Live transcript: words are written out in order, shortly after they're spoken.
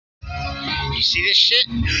You see this shit?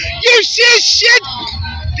 You see this shit?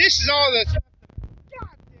 This is all the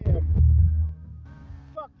goddamn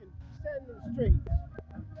fucking sand in the streets.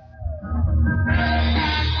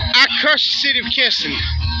 I crushed the city of Kinston. And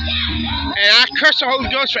I cursed the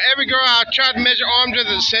Holy Ghost for every girl I tried to measure arms with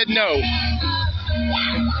that said no.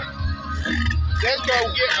 Let's go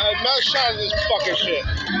get another shot of this fucking shit.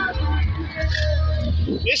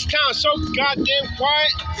 This town's so goddamn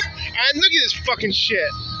quiet. And look at this fucking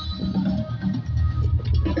shit.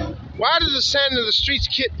 Why does the sound of the streets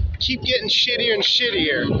keep getting shittier and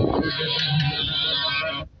shittier?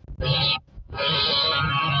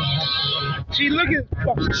 See, look at this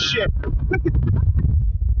fucking shit. Look at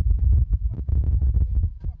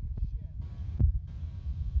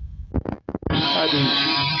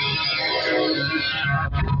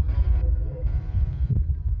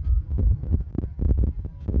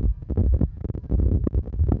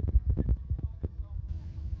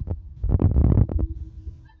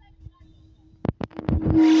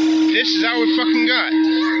this is how we fucking got.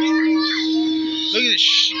 Look at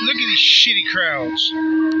this. Look at these shitty crowds.